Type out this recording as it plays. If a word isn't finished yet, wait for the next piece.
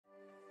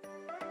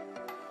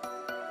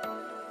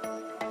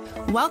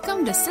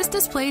Welcome to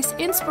Sista's Place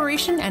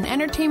Inspiration and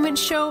Entertainment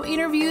Show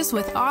interviews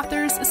with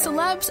authors,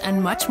 celebs,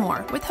 and much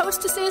more with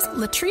hostesses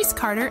Latrice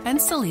Carter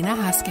and Selena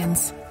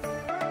Haskins.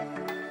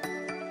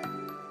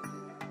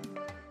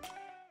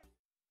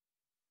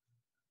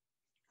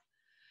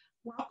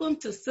 Welcome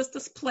to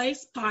Sista's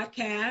Place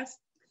podcast.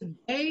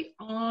 Today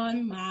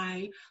on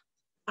my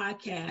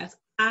podcast,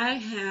 I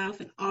have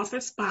an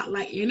author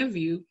spotlight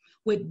interview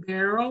with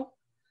Beryl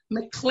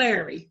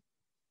McClary.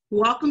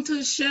 Welcome to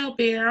the show,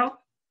 Beryl.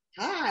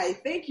 Hi,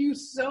 thank you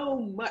so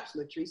much,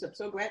 Latrice. I'm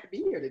so glad to be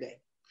here today.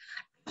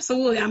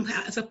 Absolutely.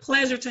 It's a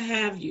pleasure to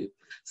have you.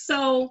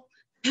 So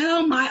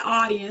tell my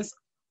audience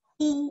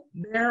who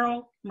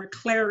Beryl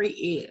McClary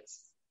is.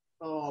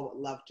 Oh, I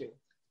would love to.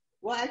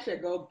 Well, actually, I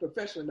go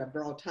professionally by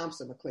Beryl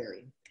Thompson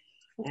McClary.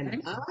 Okay.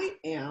 And I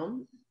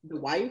am the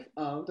wife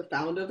of the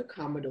founder of the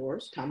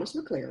Commodores, Thomas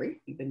McClary.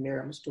 We've been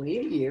married almost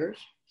 28 years.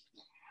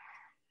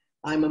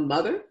 I'm a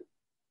mother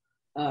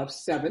of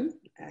 7,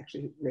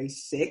 actually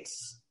raised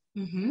 6.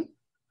 Mm-hmm.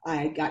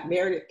 I got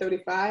married at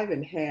 35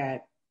 and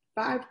had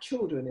 5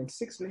 children in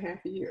 6.5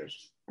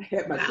 years. I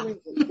had my twins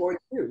at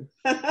 42.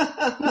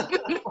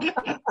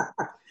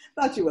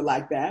 Thought you would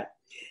like that.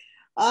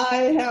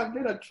 I have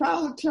been a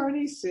trial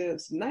attorney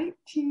since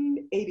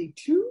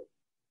 1982.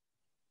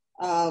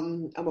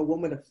 I'm a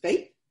woman of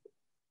faith,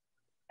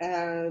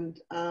 and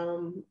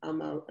I'm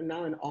now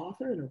an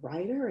author and a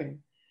writer, and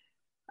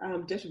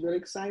I'm just really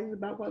excited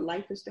about what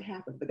life is to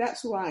happen. But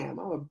that's who I am.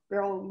 I'm a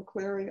Beryl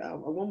McClary, a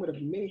woman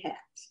of many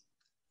hats.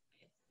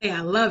 Hey,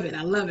 I love it.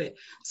 I love it.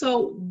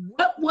 So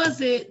what was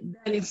it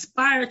that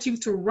inspired you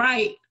to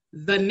write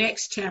the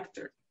next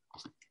chapter?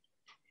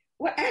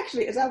 Well,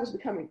 actually, as I was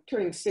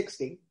turning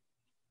 60,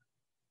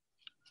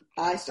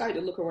 I started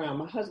to look around.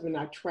 My husband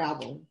and I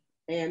travel,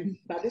 and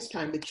by this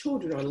time, the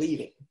children are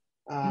leaving.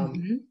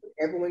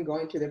 Everyone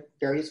going to their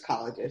various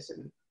colleges,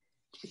 and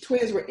the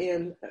twins were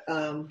in,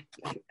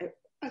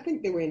 I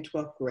think they were in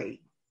 12th grade.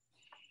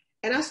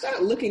 And I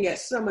started looking at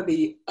some of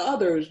the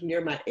others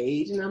near my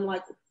age, and I'm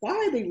like, why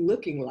are they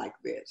looking like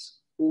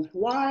this?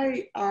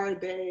 Why are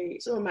they,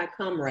 some of my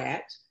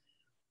comrades,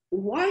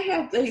 why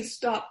have they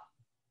stopped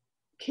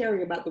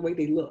caring about the way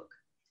they look?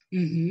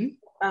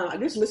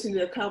 Just listening to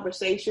their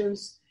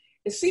conversations,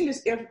 it seemed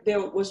as if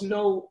there was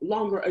no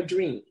longer a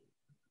dream.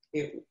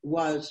 It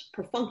was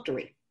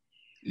perfunctory.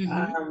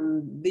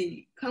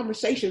 The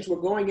conversations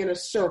were going in a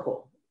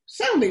circle,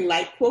 sounding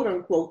like, quote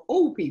unquote,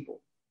 old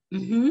people.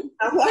 Now,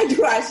 why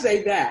do I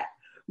say that?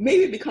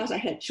 Maybe because I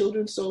had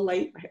children so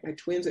late. I had my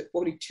twins at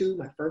 42,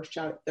 my first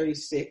child at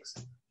 36.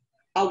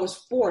 I was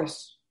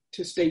forced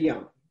to stay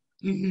young.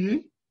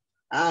 From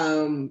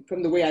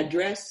the way I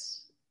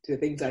dress to the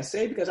things I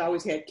say, because I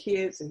always had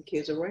kids and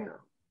kids around.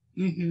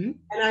 And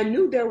I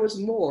knew there was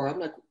more. I'm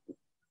like,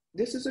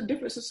 this is a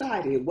different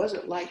society. It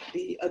wasn't like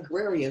the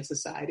agrarian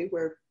society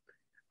where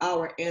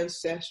our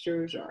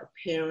ancestors, our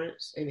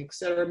parents, and et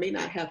cetera, may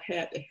not have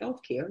had the health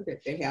care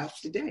that they have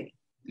today.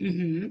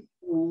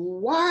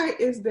 Why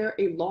is there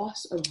a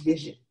loss of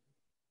vision?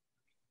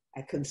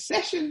 A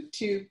concession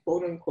to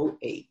quote unquote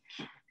age.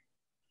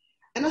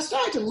 And I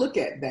started to look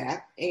at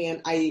that,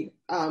 and I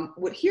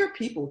would hear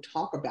people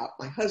talk about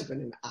my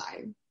husband and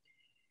I.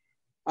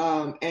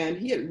 And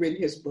he had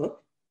written his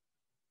book,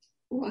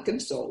 Rock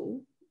and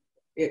Soul.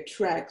 It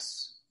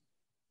tracks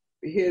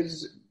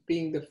his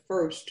being the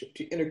first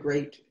to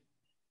integrate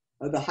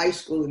the high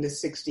school in the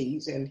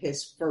 60s, and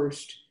his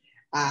first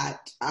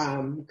at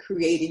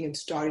creating and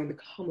starting the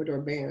Commodore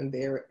Band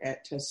there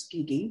at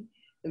Tuskegee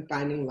and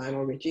finding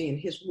Lionel Richie and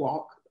his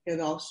walk. And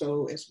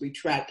also as we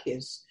track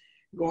his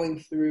going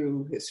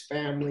through his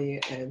family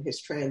and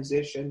his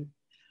transition,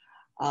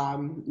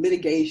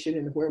 litigation,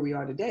 and where we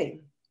are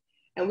today.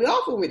 And we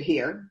often would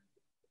hear,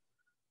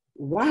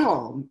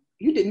 wow,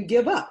 you didn't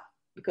give up,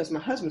 because my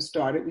husband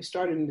we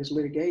started in this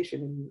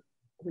litigation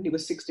when he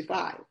was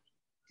 65.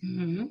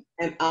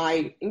 And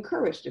I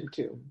encouraged him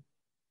to,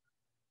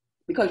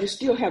 because you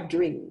still have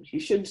dreams. You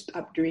shouldn't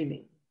stop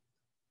dreaming.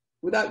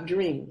 Without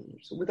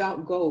dreams,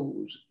 without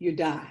goals, you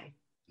die.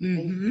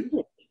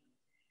 And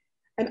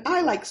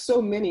I, like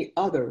so many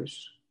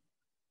others,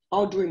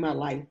 all during my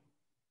life,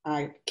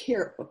 I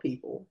cared for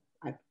people.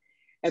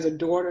 As a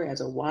daughter, as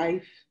a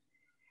wife,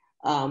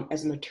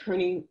 as an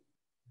attorney,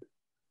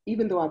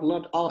 even though I've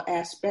loved all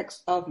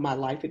aspects of my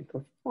life and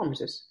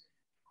performances,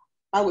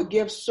 I would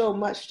give so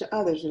much to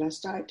others, and I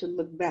started to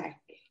look back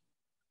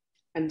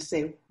and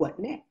say, what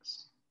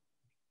next?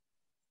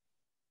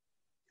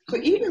 So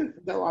even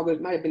though I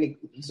might have been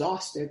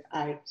exhausted,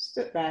 I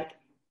stood back,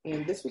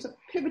 and this was a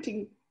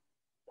pivoting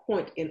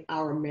point in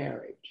our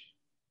marriage.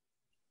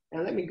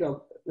 Now let me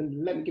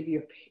give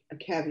you a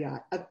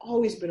caveat. I've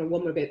always been a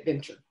woman of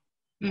adventure.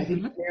 I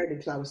didn't get married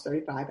until I was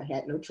 35. I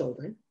had no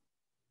children.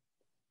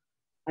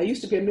 I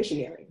used to be a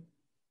missionary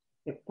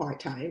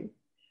part-time.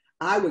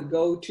 I would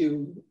go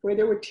to where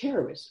there were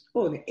terrorists,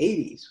 in the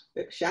 80s,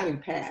 the Shining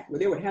Path, where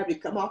they would have you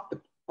come off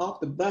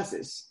the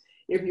buses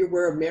if you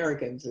were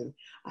Americans. And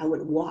I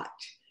would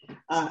watch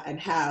and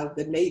have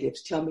the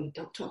natives tell me,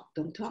 don't talk,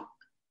 don't talk.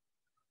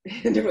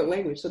 in a different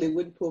language, so they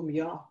wouldn't pull me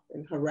off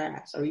and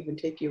harass or even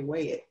take you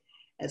away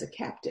as a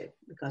captive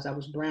because I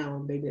was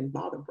brown. They didn't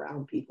bother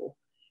brown people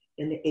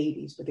in the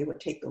 80s, but they would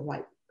take the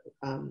white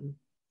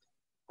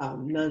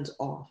nuns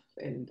off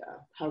and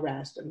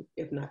harass them,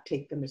 if not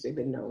take them, as they've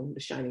been known, the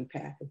shining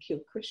path, and kill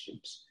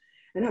Christians.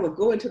 And I would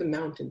go into the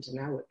mountains and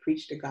I would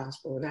preach the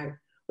gospel and I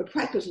would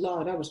practice law.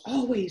 And I was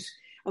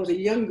a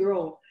young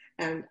girl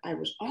and I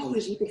was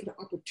always looking for the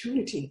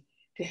opportunity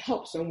to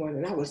help someone.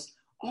 And I was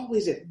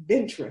always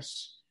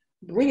adventurous,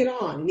 bring it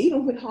on. And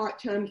even when hard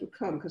times would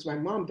come, because my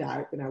mom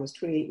died when I was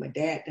 28, my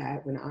dad died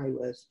when I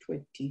was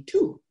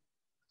 22.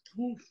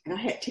 And I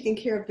had taken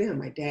care of them.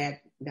 My dad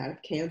died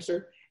of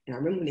cancer. And I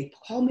remember when they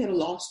called me out of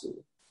law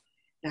school,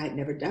 and I had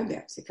never done that.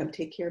 I said, come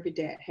take care of your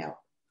dad, help.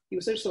 He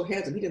was so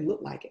handsome, he didn't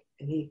look like it.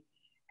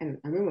 And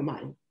I remember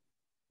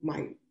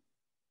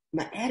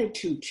my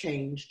attitude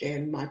changed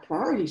and my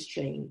priorities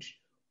changed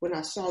when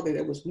I saw that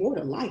there was more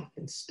to life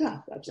than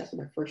stuff. That was after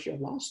my first year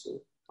of law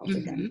school. I was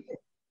like,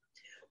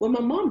 well, my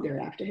mom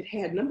thereafter had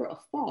had a number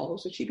of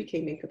falls, and she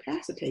became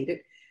incapacitated,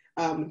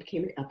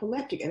 became an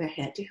epileptic, and I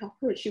had to help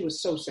her. She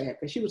was so sad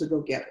because she was a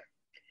go-getter.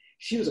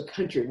 She was a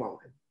country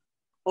woman.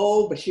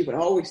 Oh, but she would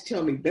always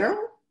tell me,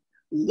 Beryl,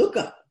 look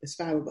up. There's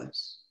 5 of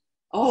us.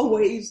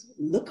 Always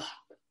look up.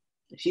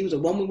 She was a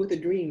woman with a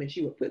dream, and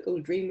she would put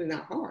those dreams in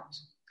our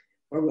hearts,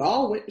 where we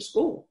all went to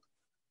school.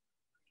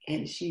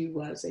 And she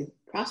was a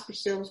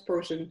prosperous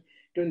salesperson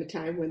during the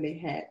time when they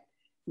had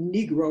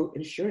Negro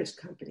insurance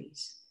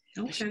companies.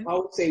 Okay. She would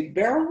always say,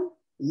 Beryl,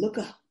 look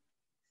up.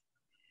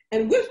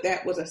 And with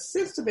that was a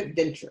sense of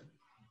adventure.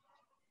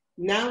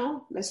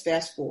 Now, let's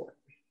fast forward.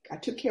 I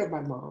took care of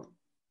my mom.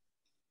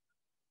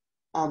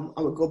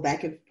 I would go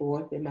back and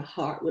forth, and my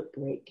heart would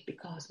break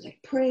because I was like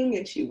praying,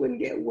 and she wouldn't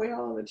get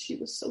well, and she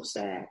was so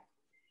sad.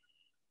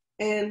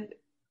 And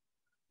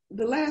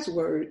the last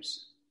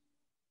words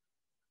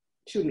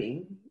to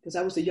me, because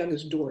I was the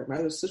youngest daughter, my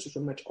other sisters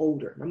were much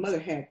older. My mother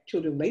had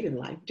children late in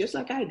life, just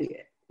like I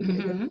did,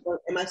 and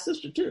my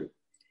sister too.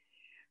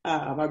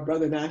 My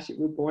brother and I, we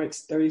were born at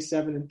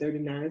 37 and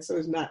 39, so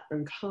it's not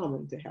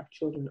uncommon to have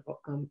children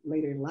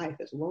later in life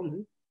as a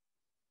woman.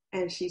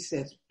 And she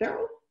says,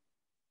 Beryl,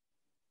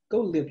 go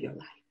live your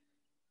life.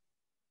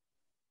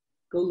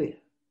 Go live.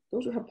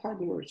 Those were her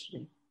parting words to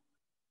me.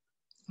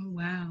 Oh,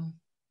 wow.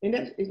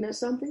 Isn't that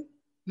something?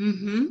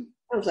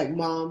 I was like,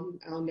 Mom,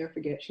 I'll never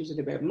forget. She was in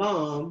the bed.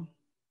 Mom,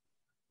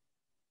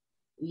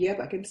 yep,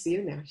 I can see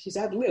her now. She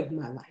said, I've lived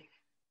my life.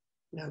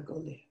 Now go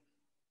live.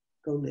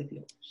 Go live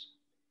yours.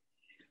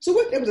 So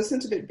there was a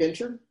sense of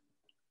adventure.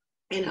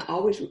 And I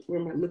always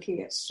remember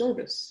looking at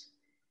service.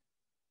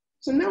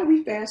 So now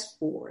we fast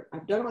forward.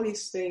 I've done all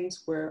these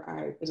things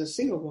where as a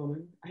single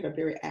woman, I had a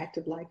very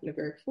active life and a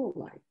very full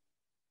life.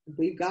 I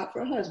believe God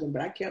for a husband,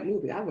 but I kept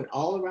moving. I went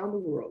all around the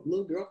world.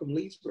 Little girl from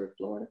Leesburg,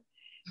 Florida,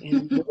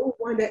 and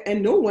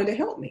no one to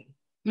help me.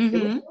 We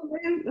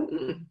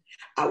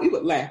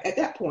would laugh. At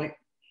that point,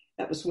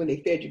 that was when they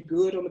fed you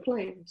good on the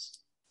planes.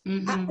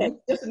 I had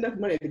just enough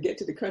money to get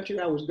to the country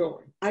I was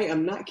going. I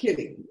am not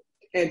kidding.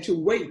 And to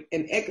wait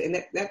and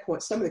at that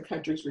point, some of the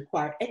countries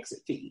required exit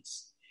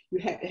fees. You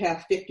had to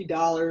have $50,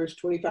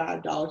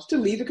 $25 to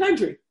leave the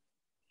country.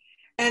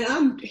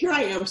 And here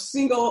I am,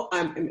 single.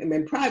 I'm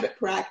in private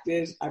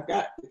practice. I've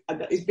got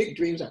these big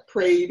dreams. I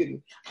prayed,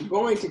 and I'm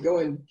going to go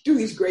and do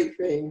these great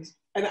things.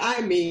 And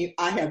I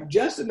have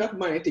just enough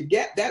money to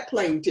get that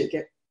plane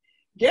ticket,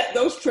 get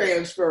those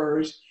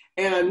transfers,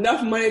 and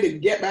enough money to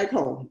get back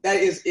home. That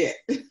is it.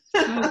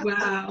 Oh,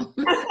 wow.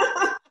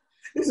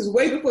 This is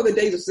way before the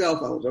days of cell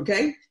phones,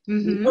 okay?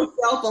 No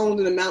cell phones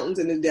in the mountains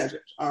and the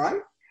deserts, all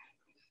right?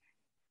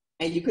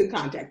 And you couldn't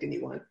contact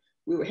anyone.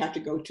 We would have to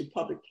go to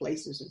public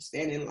places and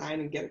stand in line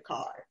and get a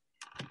card.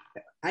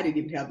 I didn't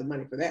even have the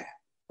money for that.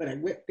 But I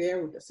went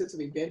there with a sense of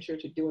adventure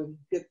to doing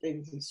good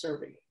things and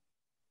serving.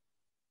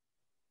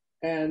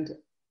 And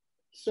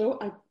so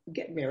I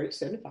get married at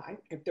 75,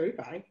 at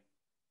 35,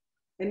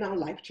 and now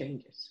life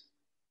changes.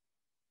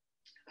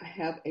 I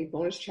have a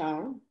bonus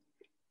child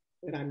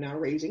that I'm now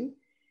raising.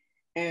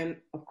 And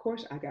of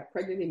course, I got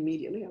pregnant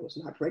immediately. I was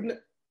not pregnant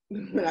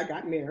when I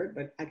got married,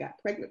 but I got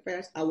pregnant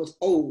fast. I was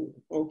old,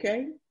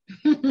 okay?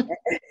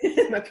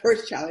 My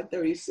first child at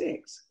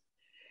 36.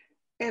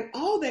 And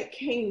all that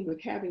came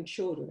with having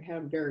children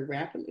happened very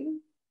rapidly,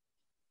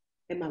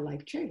 and my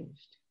life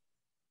changed.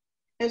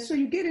 And so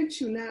you get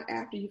into now,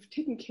 after you've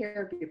taken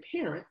care of your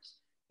parents,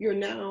 you're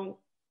now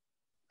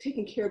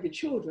taking care of your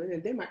children.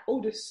 And then my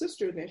oldest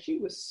sister, now she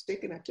was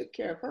sick, and I took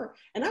care of her.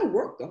 And I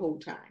worked the whole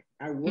time.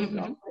 I worked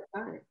all the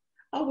time.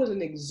 I was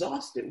an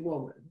exhausted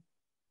woman.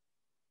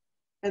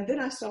 And then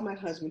I saw my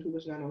husband, who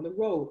was not on the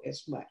road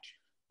as much.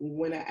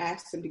 When I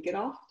asked him to get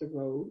off the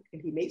road,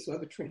 and he made some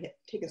other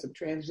taking some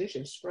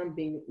transitions from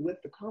being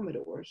with the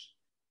Commodores,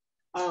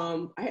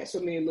 I had so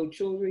many little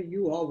children,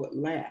 you all would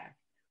laugh.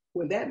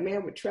 When that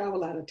man would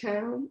travel out of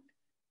town,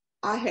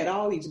 I had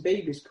all these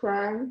babies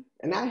crying,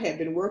 and I had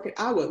been working.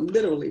 I would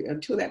literally,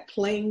 until that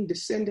plane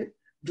descended,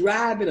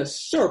 drive in a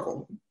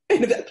circle.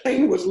 And if that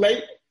plane was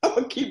late, I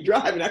would keep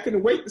driving. I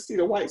couldn't wait to see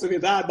the whites of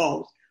his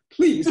eyeballs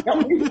Please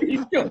help me with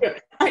these children.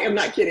 I am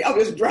not kidding. I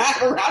was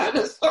driving around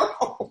in a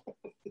circle.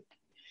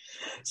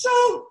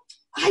 So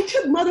I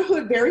took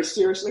motherhood very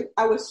seriously.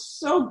 I was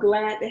so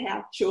glad to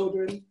have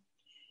children.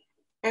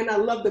 And I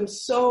loved them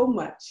so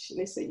much. And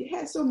they said, you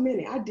had so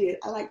many. I did.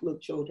 I like little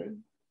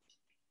children.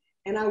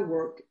 And I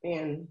worked.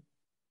 And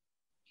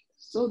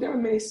so there were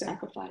many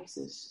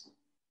sacrifices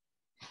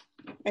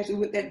as we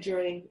went that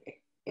journey.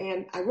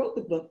 And I wrote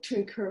the book to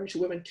encourage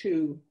women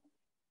to,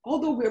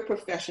 although we're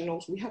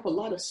professionals, we have a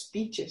lot of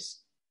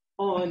speeches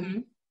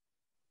on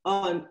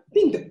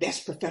being the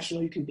best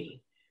professional you can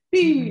be.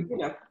 Be,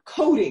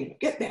 coding,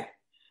 get that.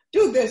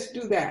 Do this,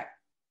 do that.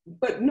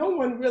 But no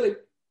one really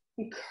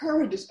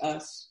encourages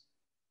us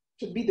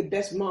to be the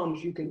best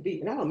moms you can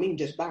be. And I don't mean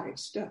just buying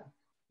stuff.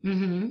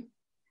 And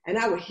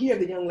I would hear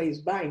the young ladies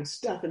buying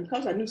stuff. And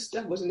because I knew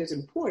stuff wasn't as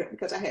important,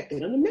 because I had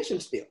been on the mission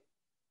field.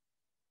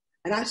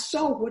 And I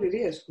saw what it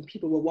is when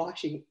people were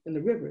washing in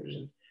the rivers.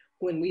 And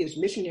when we as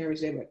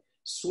missionaries, they would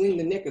swing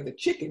the neck of the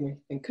chicken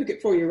and cook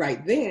it for you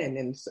right then.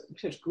 And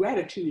such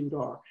gratitude,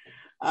 or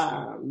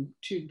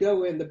to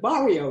go in the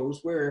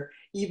barrios where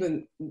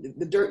even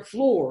the dirt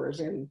floors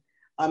and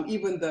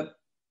even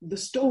the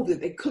stove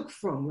that they cooked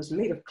from was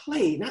made of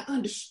clay. And I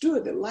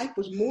understood that life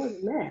was more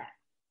than that.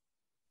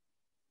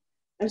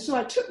 And so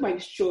I took my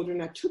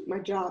children, I took my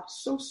job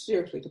so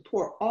seriously to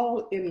pour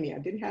all in me. I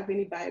didn't have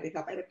anybody to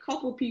help. I had a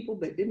couple of people,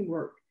 but it didn't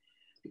work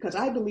because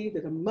I believe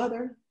that a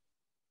mother,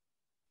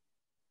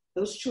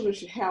 those children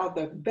should have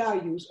the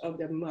values of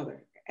their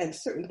mother, and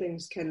certain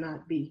things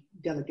cannot be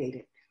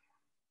delegated.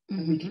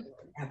 We cannot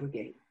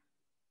abrogate.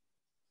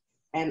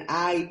 And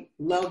I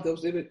loved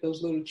those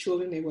little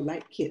children. They were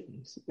like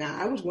kittens. Now,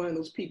 I was one of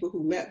those people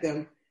who let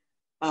them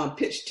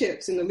pitch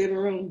tips in the living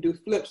room, do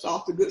flips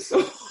off the good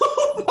soap.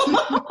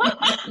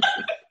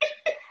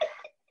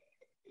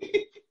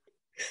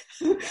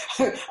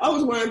 I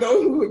was one of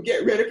those who would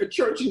get ready for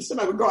church and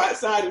somebody would go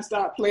outside and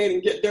start playing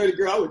and get dirty.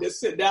 Girl, I would just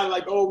sit down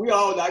like, oh, we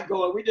all not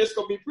going. We just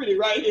going to be pretty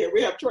right here.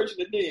 We have church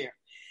in the den.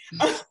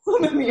 I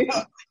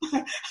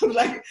was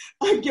like,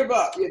 I give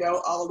up,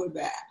 all of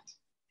that.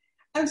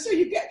 And so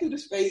you get through the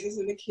phases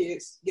and the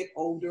kids get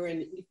older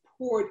and you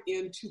poured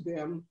into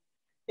them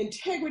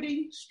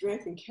integrity,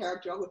 strength, and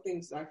character, all the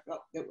things that I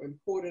felt that were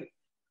important.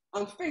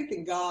 Faith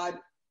in God,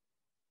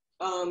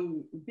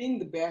 being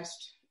the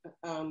best.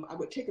 I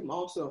would take them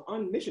also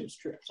on missions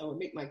trips. I would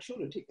make my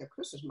children take their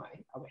Christmas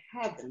money. I would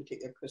have them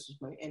take their Christmas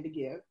money and to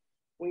give.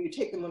 When you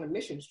take them on a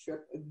missions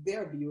trip,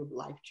 their view of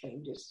life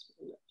changes.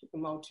 I took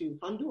them all to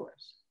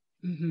Honduras.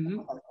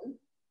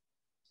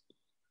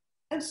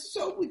 And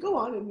so we go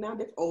on, and now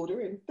they're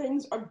older, and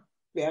things are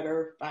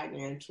better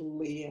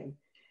financially,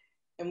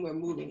 and we're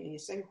moving. And you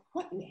say,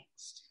 what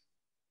next?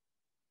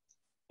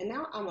 And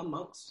now I'm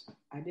amongst,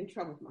 I didn't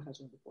travel with my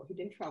husband before. He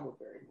didn't travel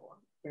very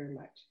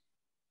much.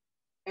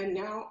 And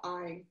now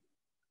I'm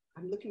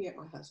looking at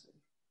my husband.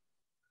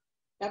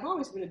 I've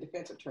always been a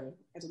defense attorney.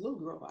 As a little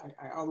girl,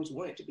 I always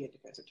wanted to be a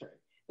defense attorney.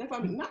 And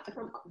if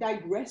I'm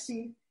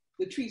digressing,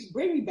 Latrice,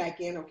 bring me back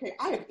in, okay?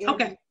 I have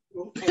interviewed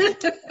people.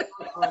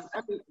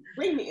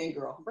 Bring me in,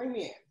 girl. Bring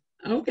me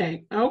in.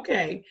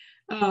 Okay.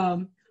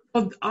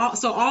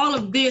 So all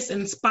of this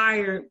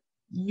inspired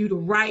you to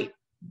write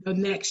the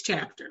next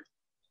chapter.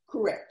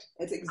 Correct.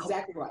 That's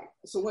exactly right.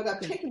 So what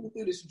I've taken you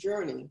through this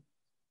journey,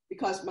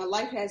 because my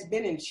life has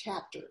been in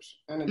chapters,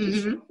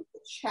 and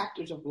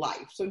chapters of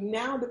life. So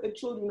now that the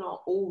children are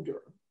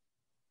older,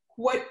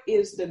 what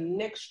is the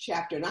next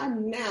chapter? And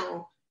I'm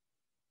now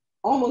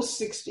almost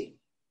 60.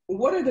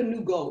 What are the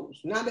new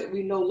goals? Now that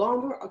we no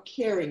longer are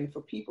caring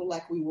for people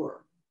like we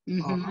were.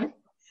 Right?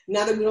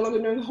 Now that we no longer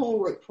doing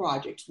homework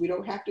projects, we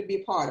don't have to be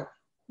a part of.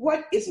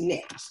 What is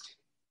next?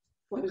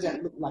 What does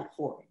that look like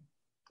for me?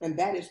 And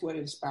that is what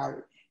inspired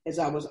me as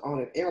I was on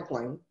an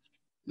airplane.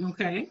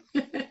 Okay.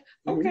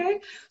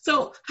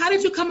 So how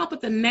did you come up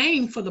with the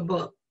name for the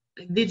book?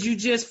 Did you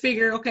just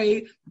figure,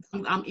 okay,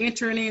 I'm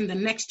entering in the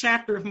next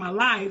chapter of my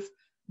life.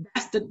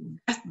 That's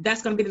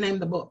going to be the name of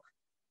the book.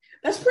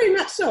 That's pretty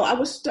much so. I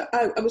was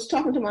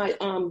talking to my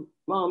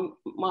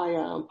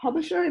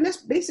publisher, and that's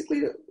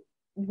basically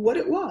what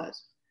it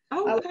was.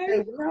 Oh, okay.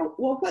 Said,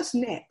 well, what's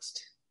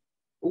next?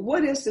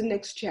 What is the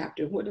next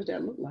chapter? What does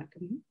that look like?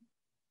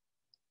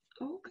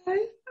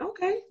 Okay.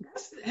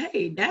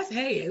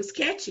 It's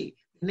catchy.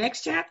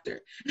 Next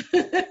chapter.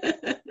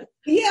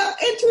 Yeah,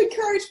 and to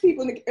encourage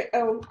people,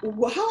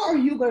 how are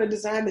you going to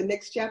design the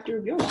next chapter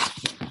of your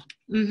life?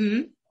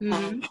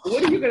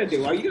 What are you going to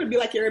do? Are you going to be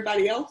like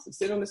everybody else and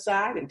sit on the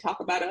side and talk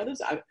about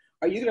others?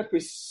 Are you going to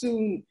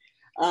pursue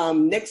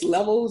next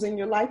levels in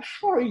your life?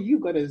 How are you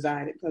going to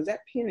design it? Because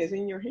that pen is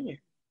in your hand.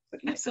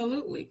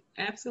 Absolutely.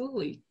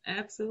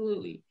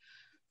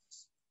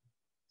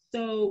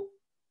 So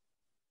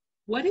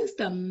what is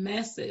the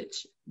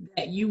message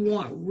that you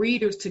want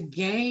readers to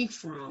gain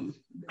from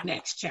the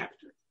next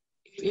chapter?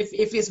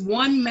 If it's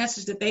one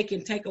message that they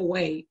can take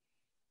away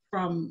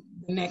from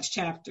the next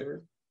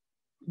chapter,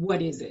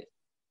 what is it?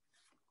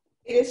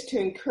 It is to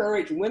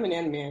encourage women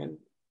and men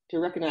to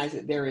recognize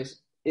that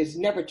it's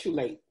never too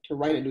late to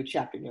write a new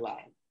chapter in your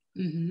life.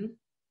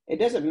 It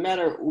doesn't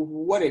matter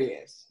what it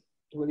is,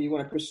 whether you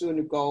want to pursue a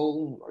new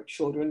goal or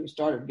children, you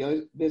start a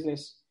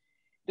business.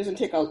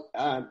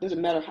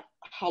 Doesn't matter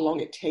how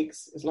long it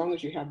takes, as long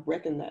as you have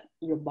breath in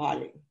your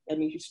body. That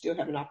means you still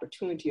have an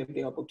opportunity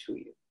available to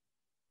you.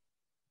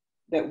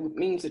 That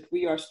means that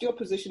we are still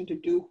positioned to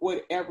do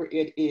whatever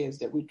it is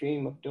that we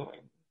dream of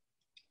doing.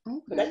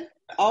 Okay. But that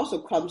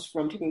also comes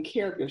from taking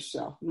care of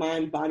yourself,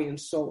 mind, body, and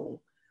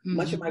soul. Mm-hmm.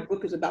 Much of my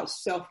book is about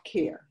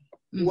self-care.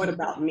 Mm-hmm. What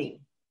about me?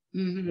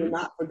 Mm-hmm. You're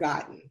not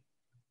forgotten.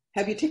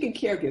 Have you taken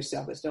care of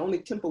yourself? It's the only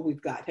temple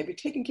we've got. Have you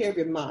taken care of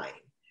your mind?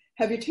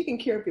 Have you taken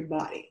care of your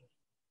body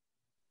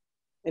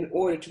in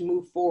order to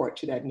move forward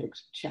to that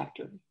next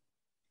chapter?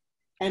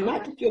 And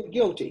not to feel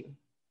guilty.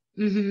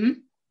 Mm-hmm.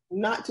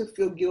 Not to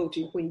feel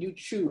guilty when you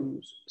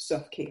choose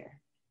self-care.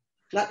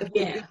 Not to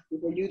feel guilty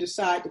when you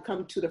decide to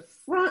come to the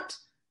front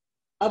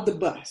of the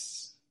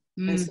bus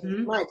and say,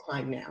 it's my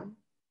time now.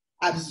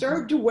 I've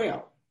served you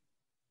well,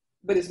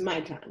 but it's my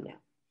time now.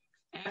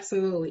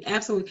 Absolutely,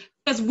 absolutely.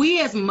 Because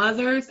we as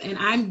mothers, and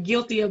I'm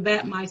guilty of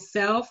that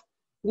myself,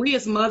 we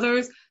as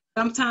mothers,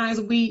 sometimes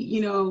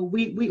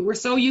we're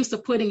so used to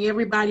putting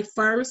everybody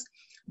first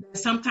that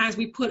sometimes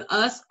we put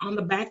us on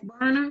the back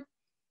burner.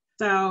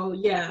 So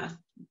yeah,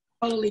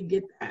 totally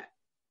get that.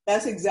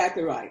 That's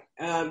exactly right.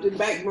 The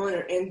back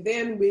burner, and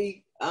then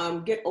we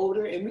get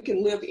older and we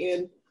can live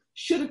in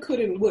shoulda,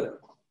 coulda, and woulda.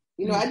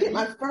 I did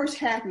my first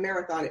half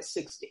marathon at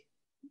 60.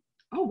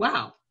 Oh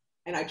wow!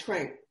 And I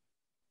trained,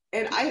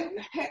 and I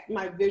had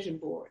my vision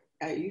board.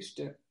 I used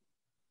to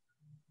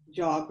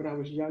jog when I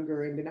was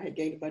younger, and then I had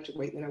gained a bunch of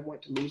weight, and then I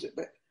wanted to lose it.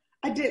 But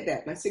I did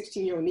that. My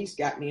 16-year-old niece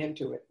got me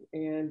into it,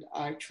 and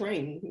I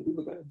trained. We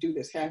were going to do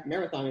this half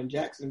marathon in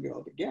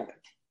Jacksonville together.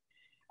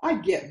 I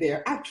get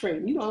there. I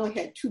trained. I only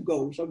had 2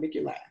 goals. I'll make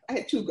you laugh. I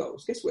had 2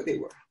 goals. Guess what they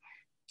were?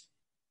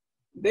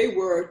 They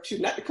were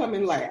not to come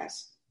in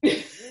last.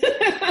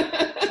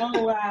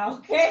 Oh, wow.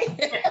 Okay.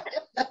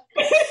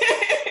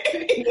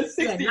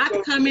 Not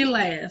to come in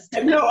last.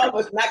 No, I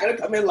was not going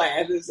to come in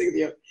last in the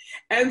 60-year-old.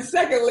 And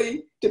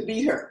secondly, to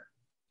beat her.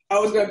 I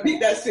was going to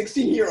beat that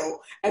 16-year-old.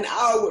 And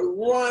I would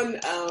run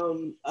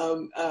and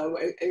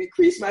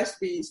increase my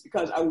speeds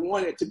because I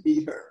wanted to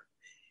beat her.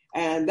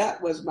 And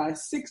that was my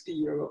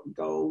 60-year-old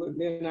goal. And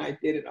then I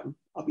did it.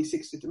 I'll be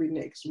 63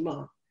 next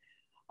month.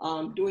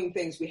 Doing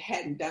things we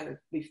hadn't done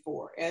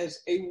before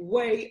as a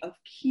way of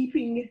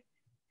keeping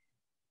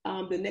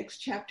the next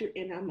chapter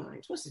in our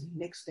minds. What's the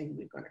next thing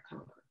we're going to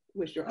conquer?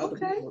 Which are other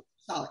more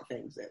solid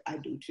things that I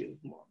do too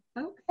more.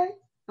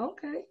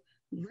 Okay.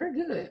 Very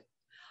good.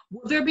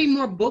 Will there be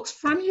more books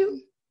from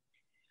you?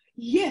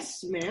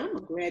 Yes, ma'am.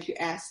 I'm glad you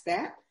asked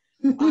that.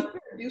 I'm going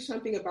to do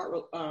something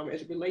about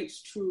as it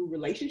relates to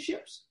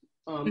relationships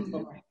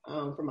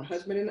for my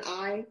husband and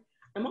I.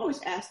 I'm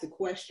always asked the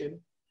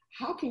question,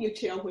 how can you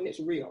tell when it's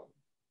real?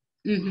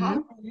 Mm-hmm. How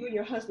do you and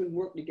your husband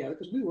work together?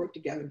 Because we work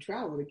together and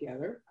travel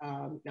together.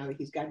 Now that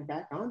he's gotten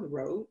back on the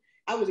road,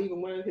 I was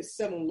even one of his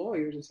 7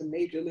 lawyers in some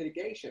major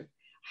litigation.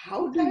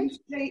 How do you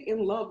stay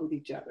in love with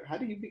each other? How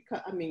do you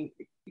become? I mean,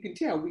 you can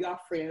tell we are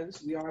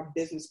friends. We are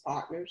business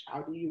partners.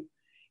 How do you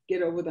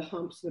get over the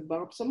humps and the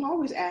bumps? I'm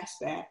always asked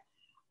that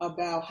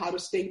about how to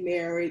stay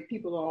married.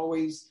 People are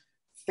always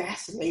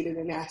fascinated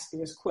in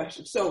asking us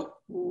questions. So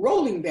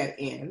rolling that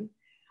in,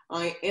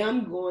 I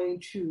am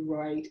going to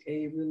write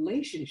a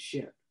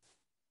relationship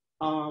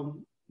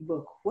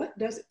book. What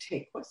does it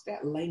take? What's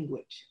that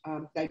language?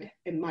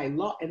 In my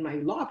law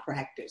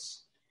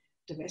practice,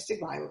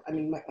 domestic violence,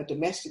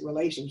 domestic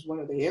relations, one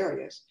of the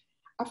areas.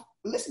 I've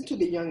listened to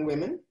the young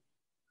women,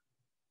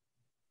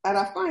 and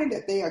I find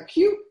that they are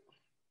cute.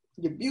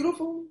 You're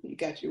beautiful. You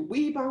got your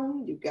weave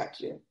on. You got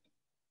your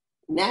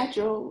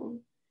natural.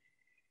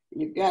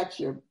 You got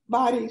your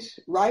bodies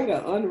right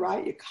or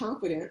unright. You're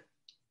confident.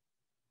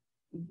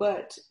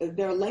 But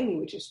their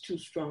language is too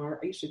strong.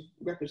 I used to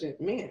represent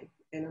men.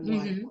 And I'm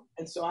like,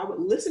 and so I would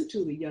listen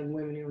to the young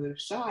women on their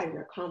side in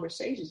their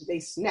conversations. They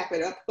snap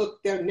it up,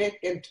 hook their neck,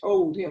 and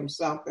told him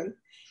something.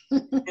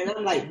 And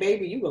I'm like,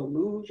 baby, you gonna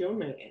lose your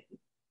man.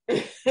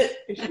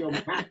 It's your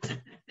mouth.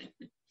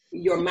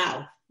 Your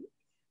mouth.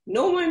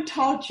 No one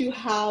taught you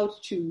how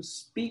to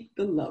speak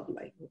the love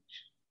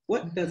language.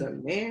 What does a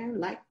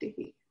man like to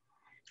hear?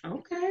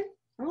 Okay.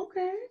 All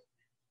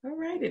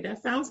righty.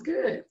 That sounds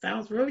good.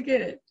 Sounds really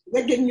good. Is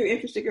that getting you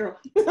interested, girl?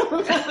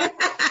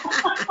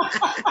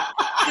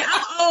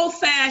 I'm old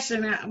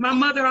fashioned. My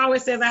mother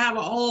always says I have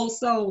an old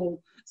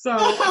soul. So,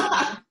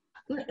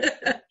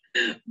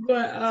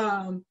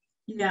 but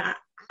yeah,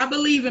 I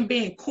believe in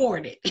being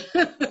courted.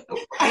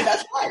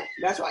 That's right.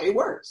 That's why it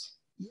works.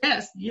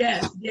 Yes.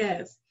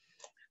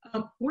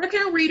 Where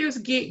can readers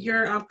get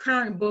your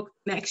current book,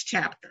 Next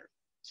Chapter?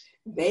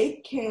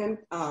 They can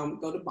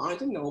go to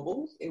Barnes &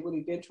 Noble. It will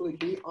eventually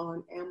be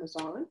on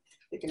Amazon.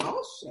 They can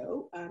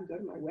also go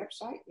to my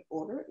website and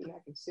order it, and I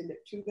can send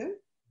it to them.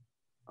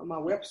 My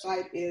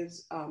website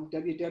is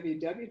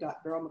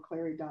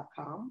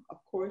www.berylmcclary.com.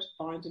 Of course,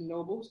 Barnes &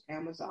 Noble's,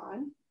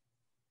 Amazon,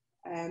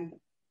 and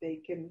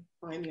they can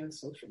find me on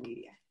social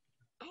media.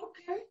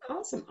 Okay,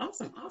 awesome.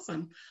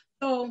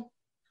 So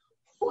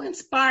Who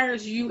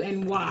inspires you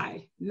and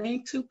why?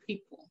 Name 2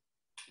 people.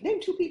 Name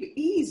 2 people,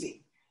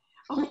 easy.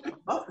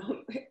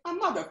 My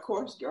mother, of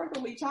course, Dorothy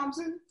Lee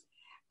Thompson,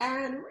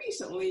 and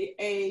recently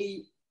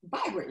a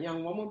vibrant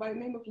young woman by the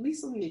name of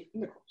Lisa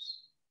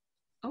Nichols.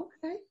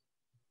 Okay.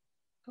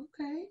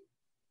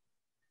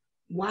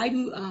 Why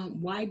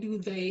do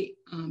they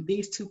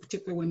these 2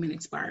 particular women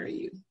inspire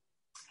you?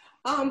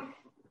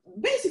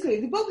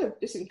 Basically, they both have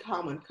this in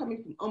common,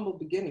 coming from humble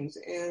beginnings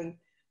and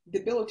the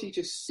ability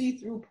to see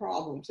through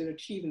problems and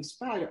achieve in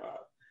spite of.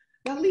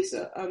 Now,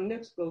 Lisa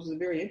Nichols is a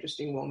very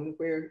interesting woman,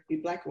 a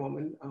Black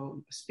woman,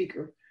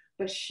 speaker,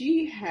 but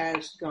she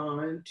has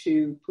gone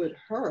to put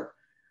her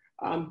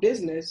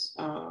business.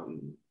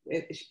 She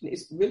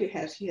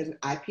has an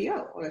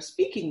IPO or a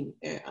speaking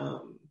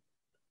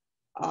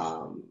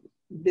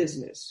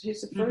business.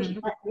 She's the first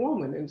Black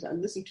woman, and I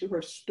listened to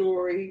her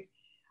story.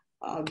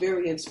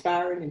 Very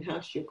inspiring in how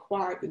she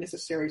acquired the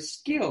necessary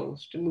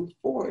skills to move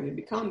forward and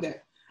become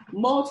that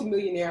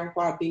multimillionaire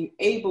while being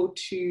able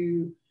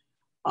to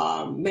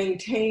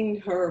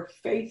maintain her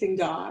faith in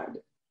God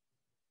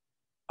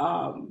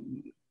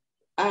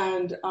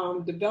and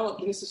develop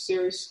the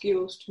necessary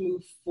skills to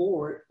move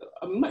forward,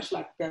 much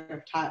like that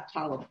of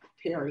Tyler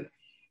Perry.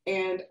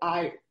 And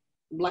I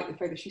like the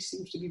fact that she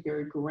seems to be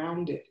very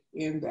grounded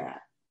in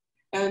that.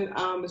 And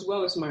as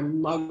well as my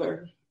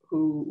mother,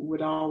 who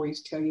would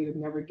always tell you to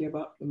never give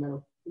up no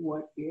matter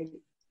what it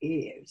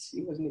is.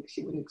 She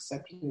wouldn't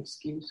accept an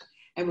excuse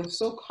and was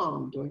so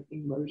calm during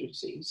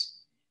emergencies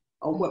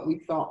or what we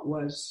thought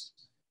was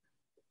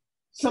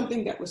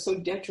something that was so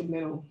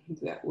detrimental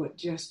that would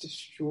just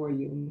destroy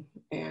you.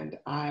 And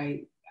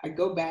I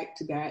go back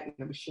to that, and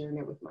I was sharing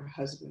that with my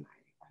husband.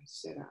 I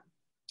said,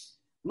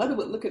 Mother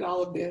would look at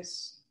all of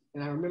this,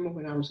 and I remember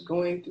when I was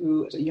going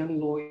through as a young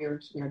lawyer,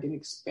 something I didn't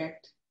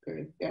expect,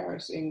 very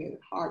embarrassing and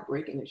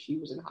heartbreaking, that she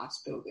was in the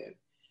hospital then,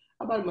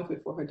 about a month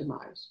before her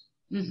demise.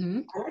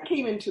 And I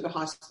came into the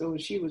hospital,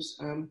 and she was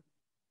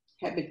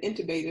had been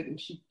intubated, and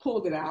she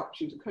pulled it out.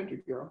 She was a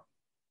country girl.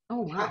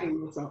 Oh, wow.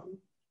 Or something,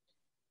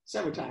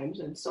 several times.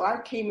 And so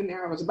I came in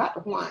there, I was about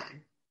to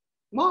whine,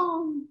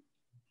 Mom,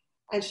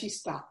 and she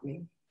stopped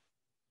me.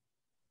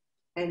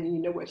 And you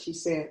know what she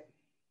said?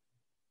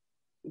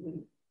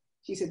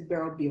 She said,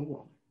 Beryl, be a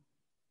woman.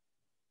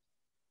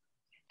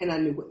 And I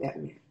knew what that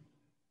meant.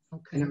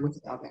 Okay. And I went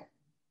to all that.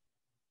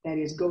 That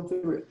is, go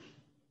through it.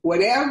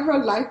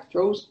 Whatever life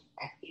throws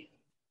at you,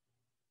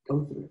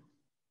 go through it.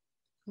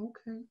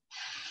 Okay.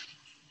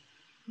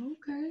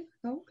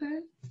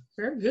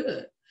 Very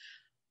good.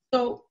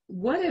 So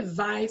what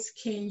advice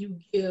can you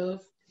give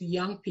to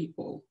young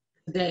people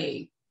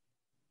today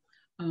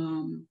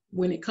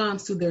when it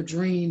comes to their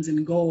dreams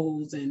and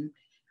goals and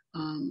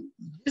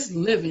just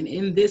living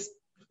in this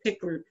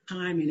particular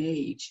time and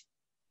age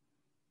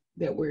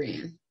that we're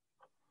in?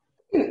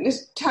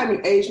 This time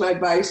and age, my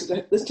advice,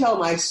 let's tell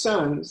my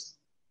sons,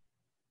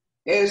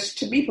 is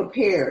to be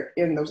prepared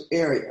in those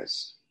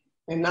areas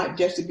and not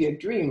just to be a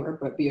dreamer,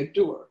 but be a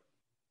doer.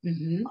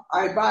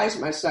 I advise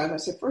my sons, I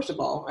said, first of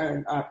all,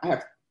 I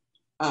have,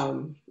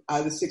 out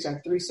of the 6, I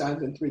have 3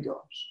 sons and 3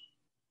 girls.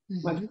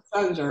 My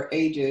sons are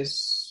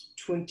ages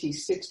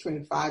 26,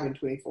 25, and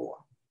 24.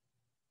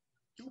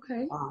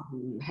 Okay.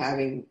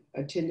 Having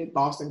attended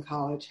Boston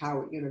College,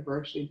 Howard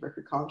University,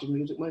 Berklee College of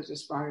Music, one is an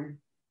aspiring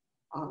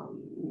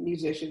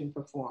musician and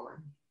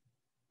performer.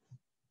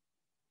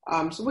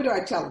 So what do I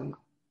tell them?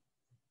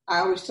 I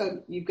always tell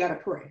them, you've got to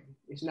pray.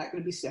 It's not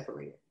going to be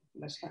separated. You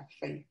must have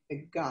faith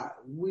that God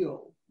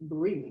will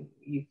bring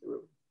you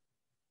through.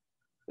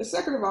 The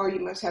second of all, you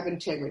must have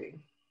integrity,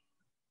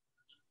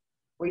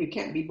 where you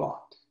can't be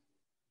bought.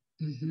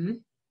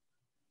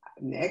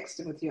 Next,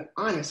 with your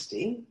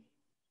honesty,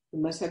 you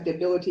must have the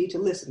ability to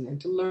listen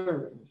and to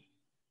learn.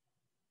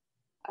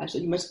 I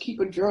said you must keep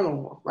a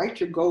journal, write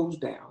your goals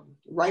down,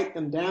 write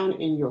them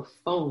down in your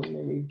phone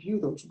and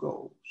review those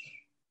goals.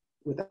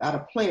 Without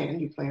a plan,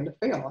 you plan to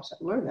fail. I said,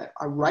 learn that.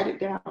 I write it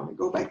down and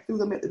go back through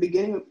them at the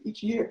beginning of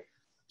each year.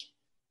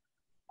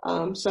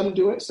 Some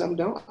do it, some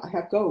don't. I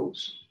have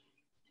goals.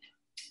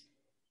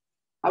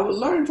 I will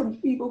learn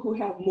from people who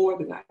have more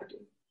than I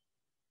do.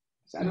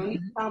 So I don't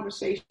need a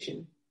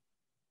conversation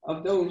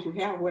of those who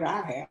have what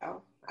I have.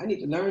 I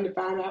need to learn to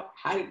find out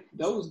how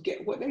those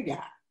get what they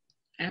got.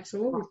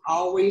 Absolutely. I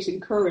always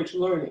encourage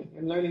learning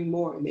and learning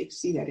more, and they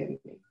see that in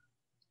me.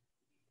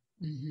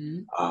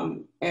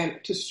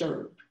 And to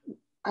serve.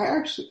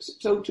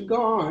 So to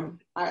go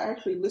on, I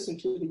actually listen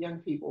to the young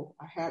people.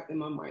 I have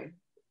them on my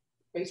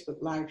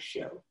Facebook Live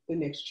show, The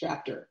Next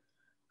Chapter,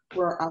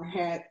 where I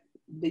had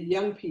the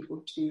young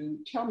people to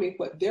tell me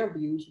what their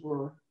views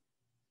were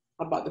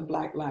about the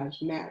Black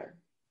Lives Matter.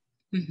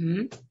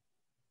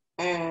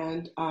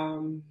 And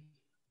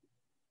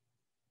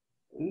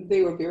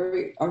they were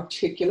very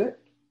articulate.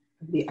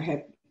 I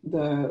had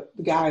the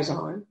guys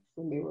on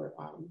when they were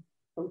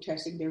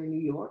protesting there in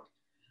New York.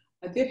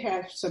 I did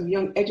have some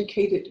young,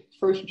 educated,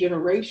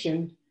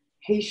 first-generation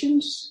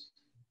Haitians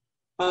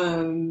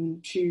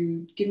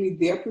to give me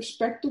their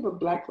perspective of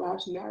Black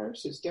Lives Matter,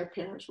 since their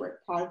parents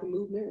were part of the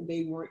movement and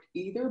they weren't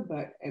either,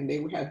 and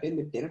they have been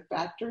the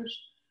benefactors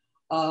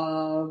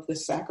of the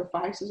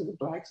sacrifices of the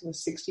Blacks in the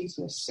 60s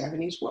and the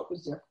 70s. What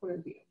was their point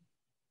of view?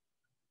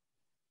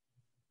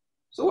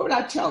 So what would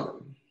I tell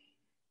them?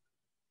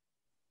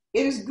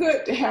 It is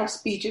good to have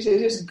speeches.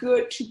 It is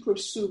good to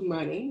pursue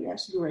money.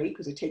 That's great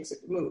because it takes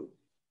it to move.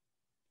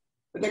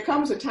 But there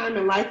comes a time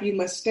in life you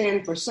must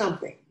stand for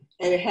something,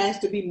 and it has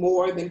to be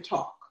more than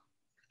talk.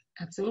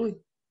 Absolutely.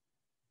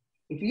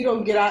 If you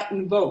don't get out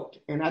and vote,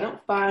 and I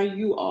don't find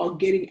you all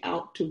getting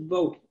out to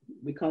vote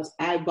because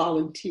I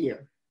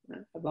volunteer.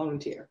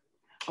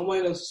 I'm one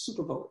of those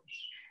super voters.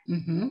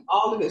 Mm-hmm.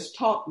 All of this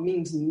talk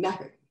means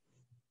nothing.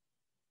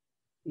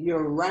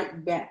 You're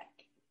right back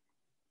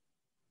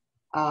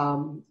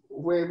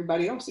where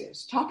everybody else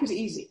is. Talk is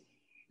easy.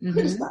 Mm-hmm.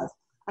 Criticize.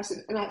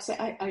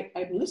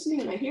 I'm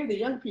listening and I hear the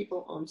young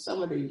people on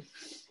some of the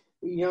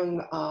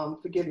young,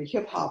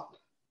 hip hop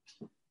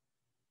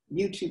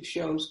YouTube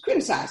shows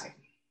criticizing.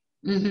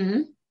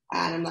 Mm-hmm.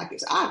 And I'm like,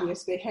 it's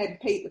obvious they hadn't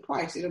paid the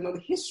price. They don't know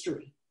the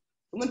history.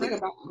 The one thing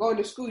about going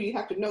to school, you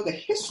have to know the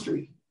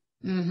history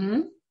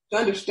mm-hmm. to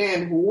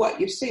understand what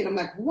you're saying. I'm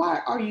like,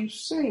 why are you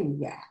saying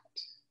that?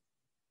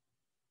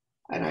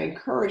 And I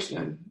encourage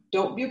them,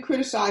 don't be a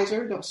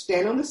criticizer. Don't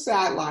stand on the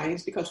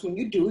sidelines, because when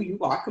you do, you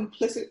are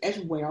complicit as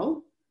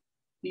well.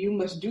 You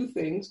must do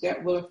things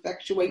that will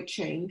effectuate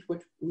change,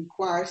 which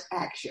requires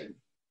action.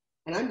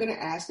 And I'm going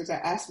to ask, as I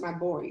ask my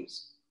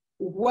boys,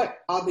 what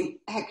are the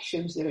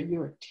actions that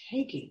you're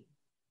taking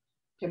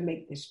to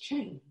make this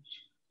change?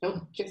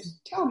 Don't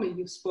just tell me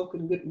you've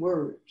spoken good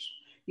words.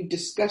 You've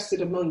discussed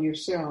it among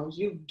yourselves.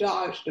 You've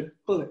dodged a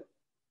bullet,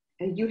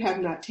 and you have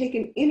not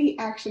taken any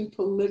action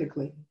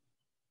politically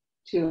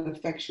to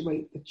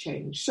effectuate the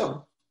change.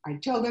 So I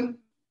tell them,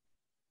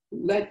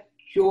 let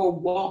your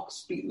walk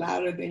speak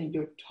louder than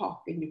your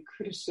talk and your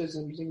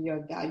criticisms and your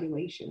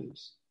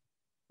evaluations.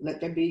 Let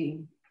there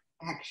be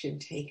action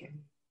taken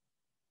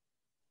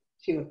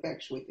to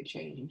effectuate the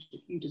change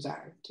that you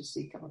desire to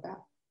see come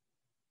about.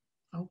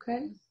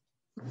 Okay.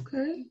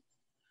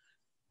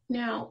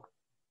 Now,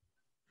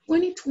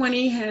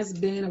 2020 has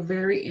been a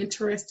very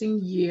interesting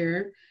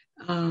year,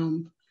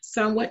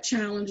 somewhat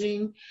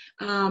challenging.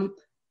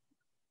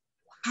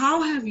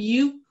 How have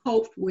you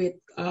coped with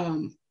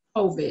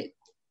COVID?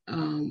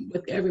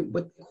 With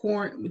everyone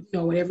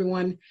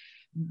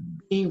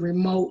being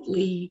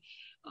remotely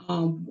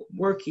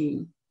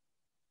working?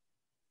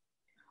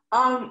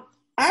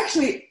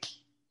 Actually,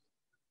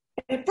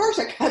 at first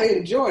I kind of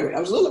enjoyed it. I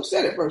was a little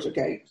upset at first,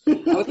 okay?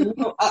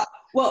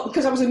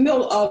 Because I was in the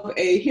middle of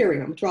a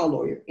hearing. I'm a trial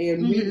lawyer,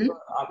 and mm-hmm.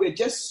 we had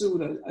just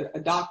sued a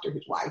doctor,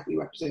 his wife. We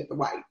represented the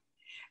wife.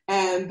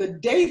 And the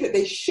day that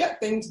they shut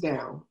things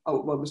down,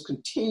 it was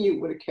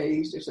continued with a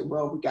case. They said,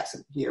 well, we got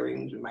some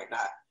hearings, we might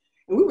not.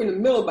 And we were in the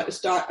middle about to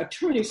start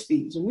attorney's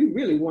fees, and we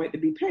really wanted to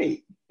be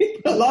paid. We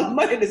put a lot of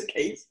money in this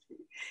case.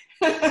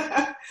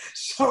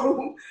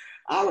 So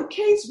our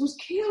case was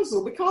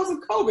canceled because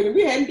of COVID, and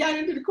we hadn't gotten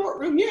into the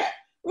courtroom yet.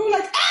 We were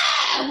like,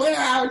 where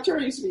are our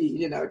attorney's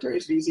fees?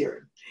 Attorney's fees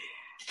hearing.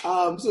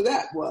 So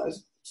that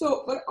was.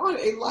 So, but on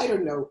a lighter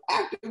note,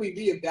 after we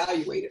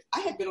reevaluated, I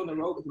had been on the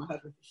road with my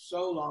husband for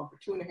so long, for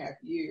 2.5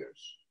 years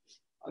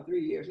or 3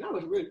 years, and I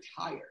was really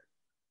tired.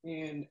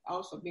 And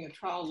also being a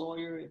trial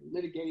lawyer and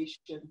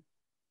litigation.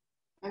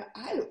 And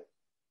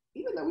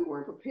even though we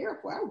weren't prepared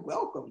for it, I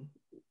welcomed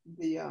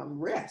the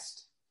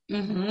rest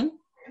mm-hmm.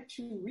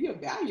 to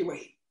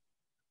reevaluate.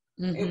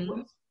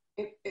 Mm-hmm.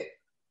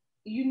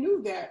 You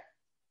knew that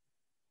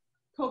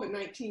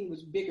COVID-19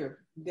 was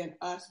bigger than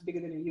us, bigger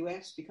than the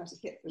U.S. because it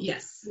hit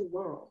the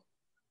world.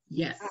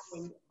 Yes.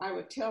 I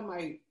would tell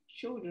my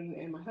children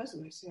and my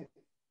husband, I said,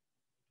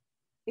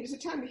 it is a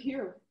time to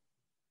hear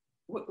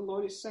what the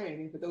Lord is saying.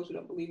 And for those who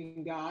don't believe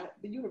in God,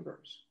 the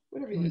universe,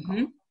 whatever you want to call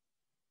it.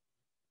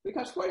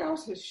 Because what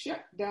else has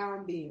shut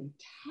down the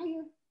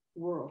entire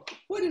world?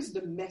 What is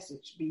the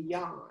message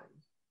beyond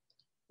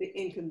the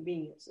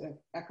inconvenience of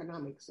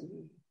economics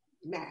and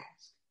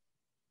masks?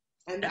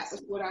 And that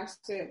was what I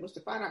said, was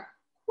to find out,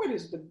 what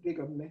is the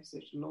bigger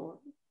message, Lord?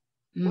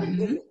 Mm-hmm. What is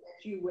it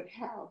that you would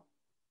have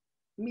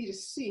me to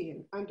see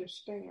and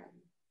understand,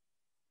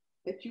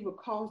 that you would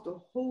cause the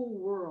whole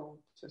world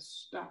to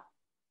stop?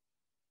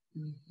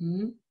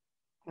 Mm-hmm.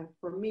 And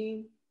for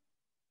me,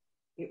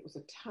 it was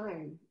a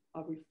time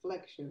of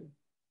reflection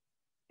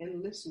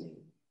and listening,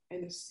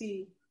 and to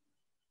see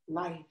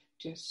life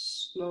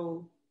just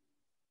slow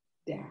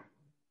down.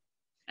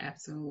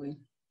 Absolutely.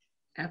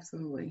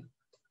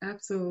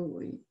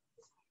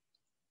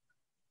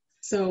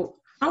 So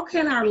how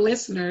can our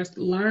listeners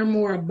learn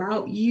more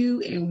about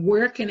you, and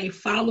where can they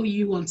follow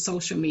you on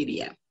social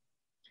media?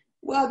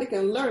 Well, they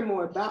can learn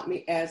more about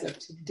me as of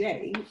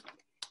today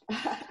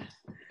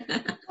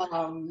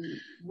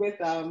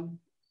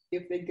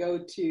if they go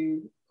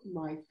to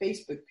my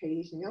Facebook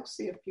page, and they'll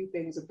see a few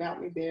things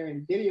about me there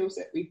and videos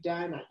that we've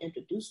done. I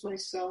introduce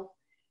myself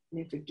and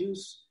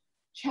introduce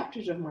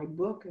chapters of my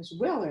book, as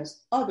well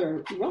as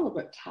other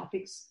relevant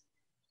topics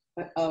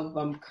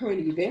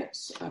current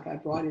events. I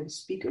brought in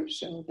speakers,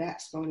 so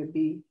that's going to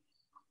be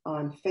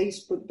on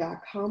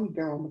Facebook.com,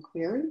 Beryl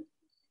McClary.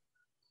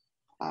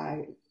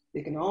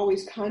 They can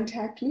always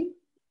contact me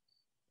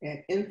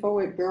at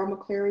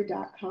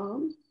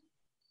info@berylmcclary.com.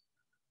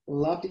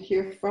 Love to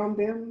hear from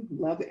them.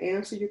 Love to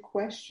answer your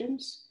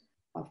questions.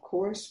 Of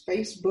course,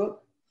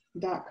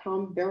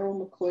 Facebook.com,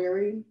 Beryl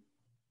McClary.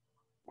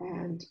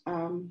 And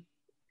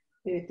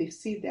if they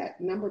see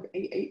that number,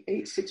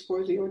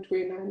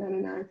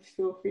 888-640-2999,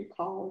 feel free to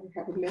call and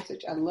have a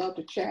message. I'd love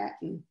to chat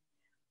and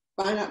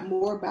find out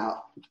more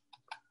about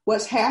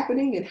what's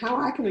happening and how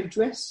I can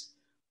address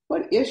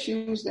what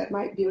issues that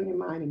might be on your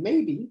mind. And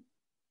maybe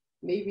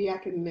I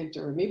can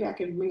mentor, maybe I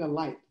can bring a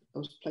light to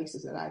those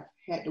places that I've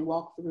had to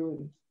walk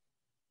through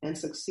and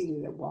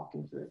succeeded at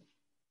walking through.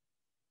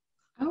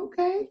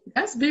 Okay,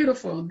 that's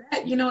beautiful.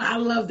 That, I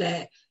love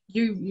that.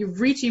 You're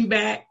reaching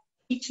back,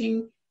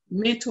 teaching,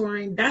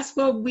 mentoring. That's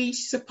what we're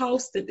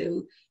supposed to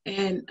do.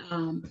 And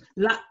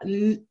not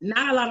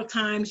a lot of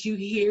times you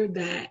hear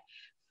that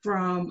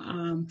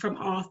from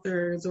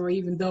authors or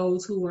even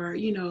those who are,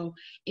 in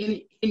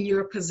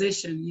your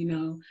position.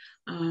 You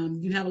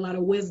have a lot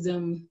of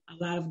wisdom, a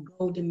lot of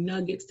golden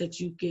nuggets that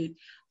you could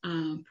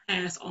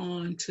pass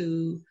on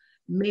to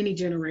many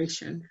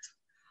generations.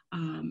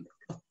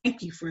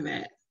 Thank you for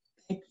that.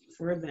 Thank you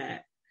for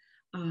that.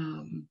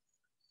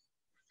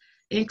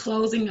 In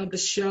closing of the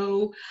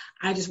show,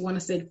 I just want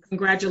to say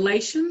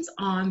congratulations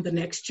on the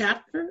next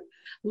chapter.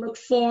 Look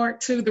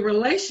forward to the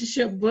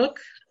relationship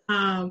book.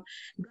 I'm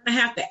gonna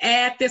have to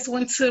add this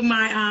one to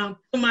my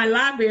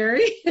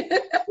library.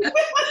 Which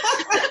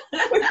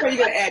one are you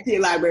gonna add to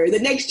your library? The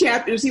next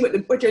chapter. See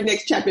what your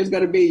next chapter is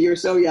gonna be. You're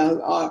so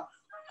young.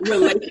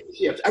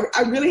 Relationships.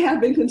 I really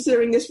have been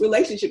considering this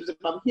relationships. If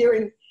I'm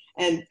hearing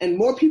and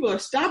more people are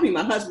stopping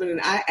my husband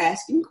and I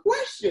asking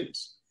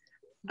questions.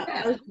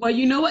 Yeah. Well,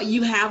 you know what?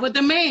 You have a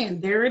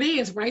demand. There it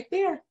is, right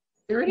there.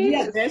 There it is.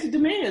 Yeah, there's a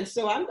demand.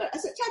 So I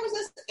said, Thomas,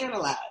 let's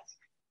analyze.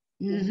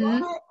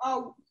 Mm-hmm.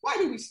 Why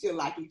do we still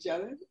like each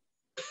other?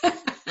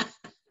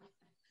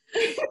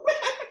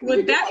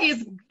 Well, that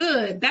is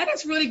good. That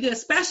is really good,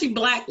 especially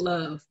Black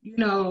love.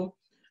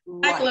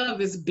 Black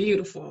love is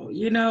beautiful.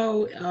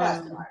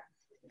 That's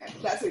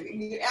right.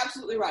 You're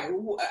absolutely right.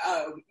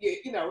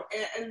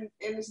 And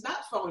it's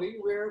not phony.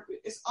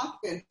 It's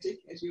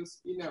authentic, as you'll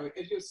see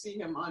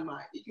him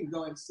you can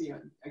go and see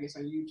on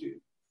YouTube.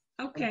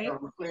 Okay.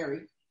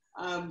 McClary,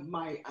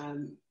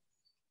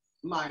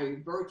 my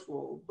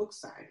virtual book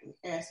signing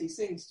as he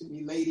sings to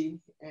me, Lady,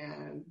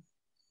 and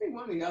I think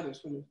one of the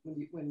others when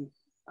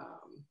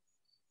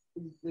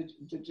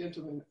the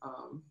gentleman,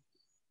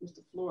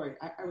 Mr. Floyd,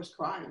 I was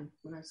crying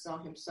when I saw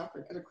him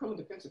suffering as a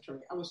criminal defense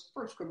attorney. I was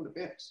first criminal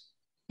defense.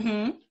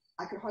 Mm-hmm.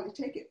 I could hardly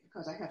take it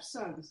because I have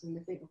sons, and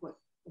to think of what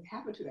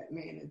happened to that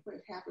man and what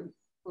had happened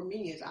for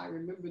me is I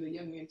remember the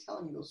young man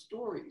telling me those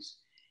stories.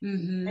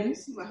 Mm-hmm. And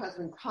to see my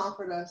husband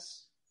comfort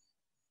us,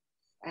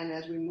 and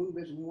as we move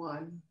as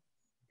one,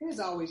 is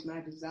always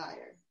my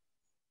desire.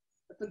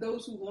 But for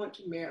those who want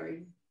to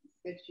marry,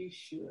 that you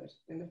should,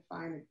 and to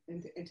find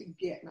and to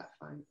get, not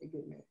find a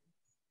good man.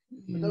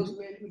 Mm-hmm. For those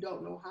men who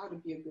don't know how to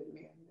be a good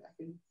man, I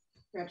can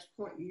perhaps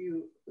point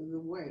you the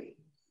way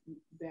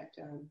that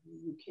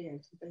you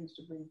can, some things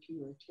to bring to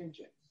your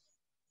attention.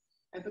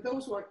 And for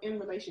those who are in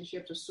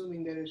relationships,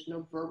 assuming there is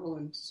no verbal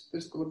and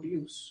physical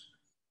abuse,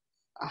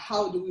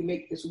 how do we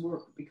make this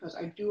work? Because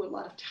I do a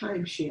lot of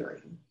time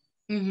sharing.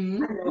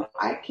 Mm-hmm. I know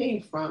I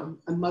came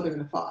from a mother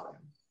and a father,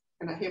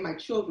 and I hear my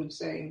children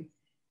saying,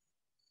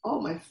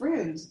 "Oh, my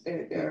friends,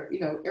 they're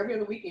every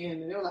other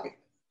weekend," and they're like,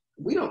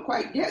 "We don't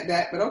quite get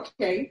that, but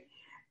okay."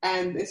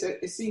 And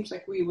it seems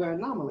like we were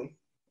an anomaly,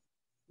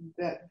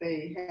 that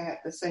they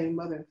had the same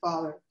mother and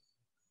father,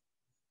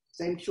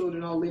 same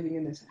children all living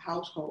in this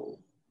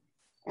household.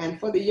 And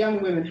for the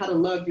young women, how to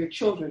love your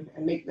children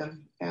and make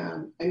them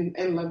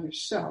and love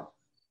yourself.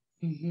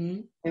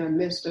 Mm-hmm. In the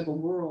midst of a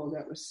world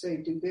that would say,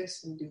 do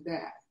this and do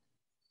that.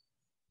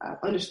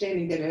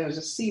 Understanding that there's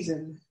a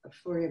season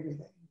for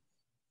everything.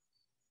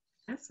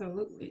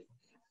 Absolutely.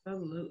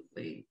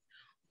 Absolutely.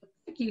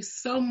 Thank you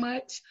so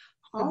much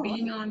for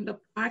being on the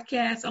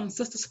podcast, on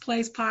Sisters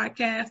Place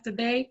podcast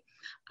today.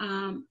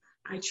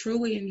 I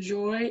truly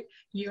enjoyed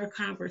your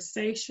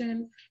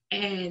conversation.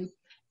 And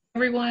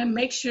everyone,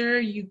 make sure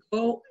you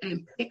go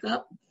and pick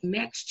up the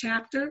next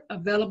chapter,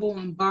 available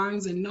on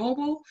Barnes &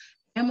 Noble,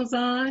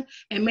 Amazon,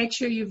 and make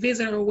sure you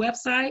visit our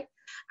website.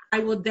 I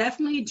will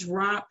definitely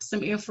drop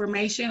some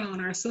information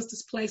on our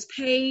Sisters Place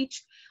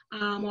page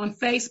on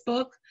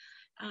Facebook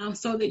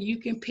so that you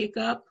can pick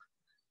up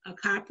a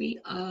copy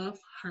of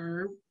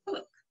her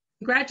book.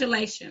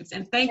 Congratulations,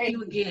 and thank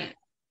you again.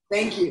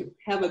 Thank you.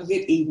 Have a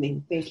good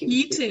evening. Thank you.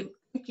 You too.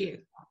 Thank you.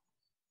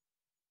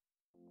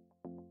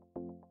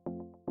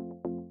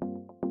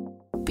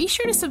 Be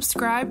sure to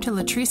subscribe to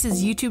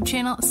Latrice's YouTube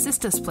channel,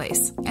 Sisters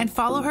Place, and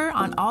follow her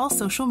on all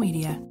social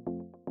media.